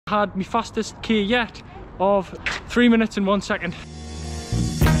Had my fastest K yet of 3 minutes and 1 second.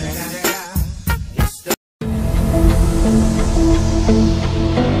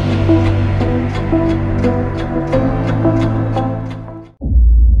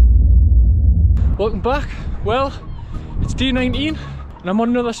 Welcome back. Well, it's day 19 and I'm on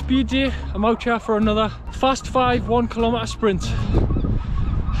another speed day. I'm out here for another fast 5 1 kilometre sprint.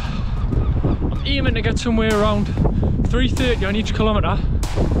 I'm aiming to get somewhere around 3:30 on each kilometre.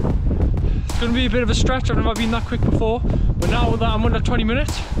 It's going to be a bit of a stretch. I've never been that quick before, but now that I'm under 20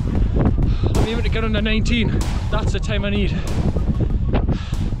 minutes, I'm aiming to get under 19. That's the time I need.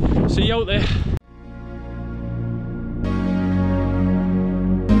 See you out there.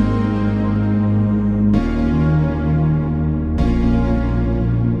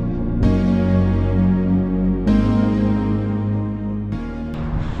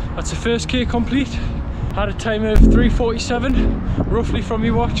 That's the first K complete. Had a time of 3:47, roughly from my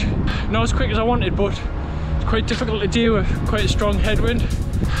watch. Not as quick as I wanted, but it's quite difficult to do with quite a strong headwind.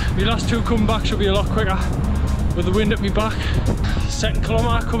 My last two comebacks will be a lot quicker with the wind at my back. Second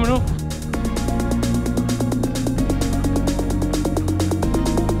kilometre coming up.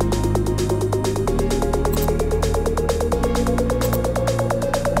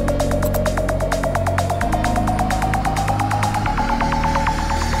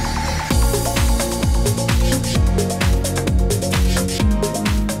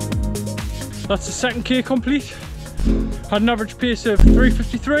 That's the second K complete. Had an average pace of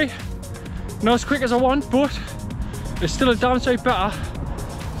 3:53. Not as quick as I want, but it's still a damn sight better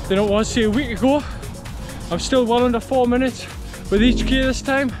than it was, say, a week ago. I'm still well under 4 minutes with each K this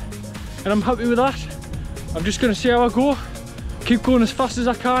time, and I'm happy with that. I'm just going to see how I go, keep going as fast as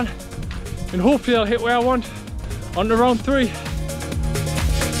I can, and hopefully I'll hit where I want on to round 3.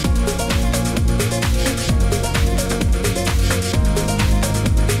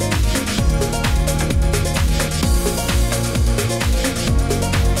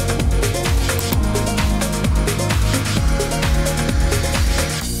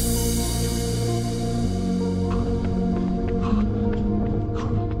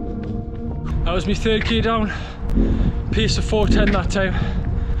 That was my third K down, pace of 4:10 that time.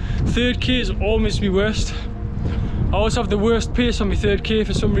 Third K is almost my worst. I always have the worst pace on my third K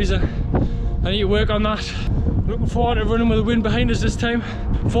for some reason. I need to work on that. Looking forward to running with the wind behind us this time.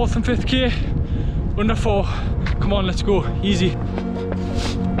 Fourth and fifth K, under 4. Come on, let's go, easy.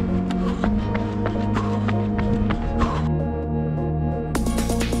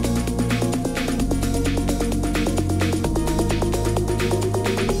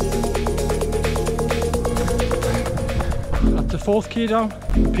 Fourth K down,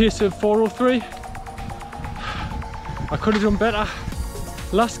 pace of 4:03. I could have done better.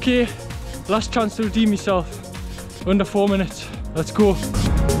 Last K, last chance to redeem myself. Under 4 minutes. Let's go.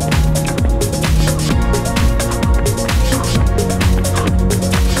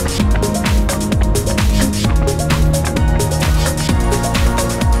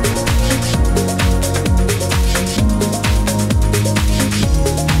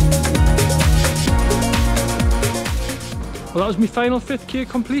 Well, that was my final 5th K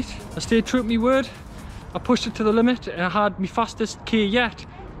complete. I stayed true to my word. I pushed it to the limit and I had my fastest K yet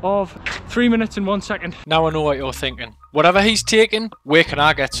of 3 minutes and 1 second. Now I know what you're thinking. Whatever he's taking, where can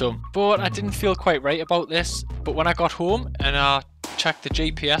I get some? But I didn't feel quite right about this. But when I got home and I checked the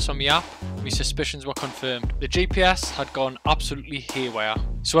GPS on my app, my suspicions were confirmed. The GPS had gone absolutely haywire.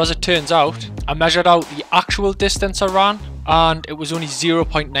 So as it turns out, I measured out the actual distance I ran and it was only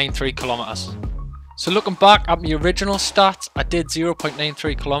 0.93 kilometers. So looking back at my original stats, I did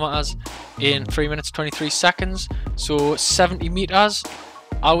 0.93 kilometers in 3 minutes 23 seconds. So 70 meters,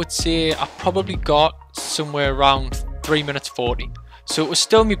 I would say I probably got somewhere around 3 minutes 40. So it was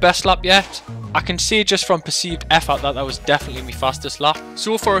still my best lap yet. I can say just from perceived effort that was definitely my fastest lap.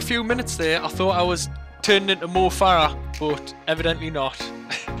 So for a few minutes there, I thought I was turning into Mo Farah, but evidently not.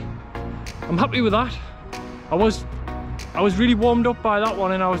 I'm happy with that. I was really warmed up by that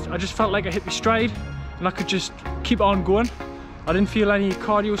one, and I just felt like I hit my stride and I could just keep on going. I didn't feel any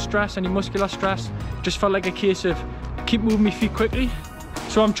cardio stress, any muscular stress. Just felt like a case of keep moving my feet quickly.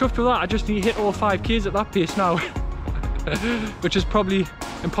 So I'm chuffed with that. I just need to hit all 5 Ks at that pace now. Which is probably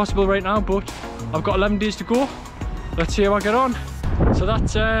impossible right now, but I've got 11 days to go. Let's see how I get on. So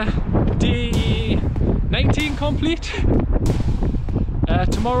that's day 19 complete.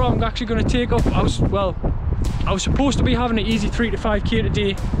 Tomorrow I'm actually going to take up, I was supposed to be having an easy 3 to 5 K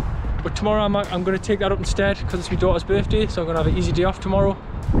today, but tomorrow I'm going to take that up instead because it's my daughter's birthday, so I'm going to have an easy day off tomorrow.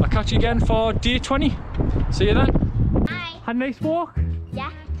 I'll catch you again for day 20. See you then. Bye. Had a nice walk? Yeah.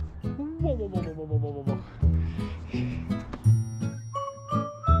 Whoa, whoa, whoa, whoa, whoa, whoa, whoa, whoa.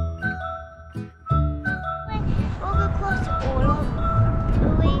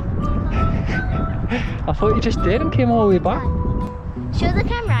 I thought you just did and came all the way back. Show the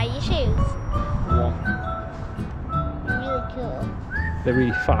camera your shoes. Yeah. Really cool. They're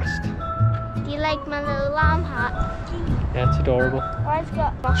really fast. Do you like my little lamb hat? Yeah, it's adorable. Oh, it's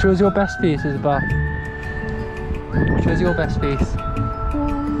got... Show us your best face, Isabel. Show us your best face.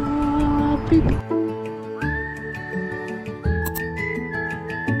 Beep.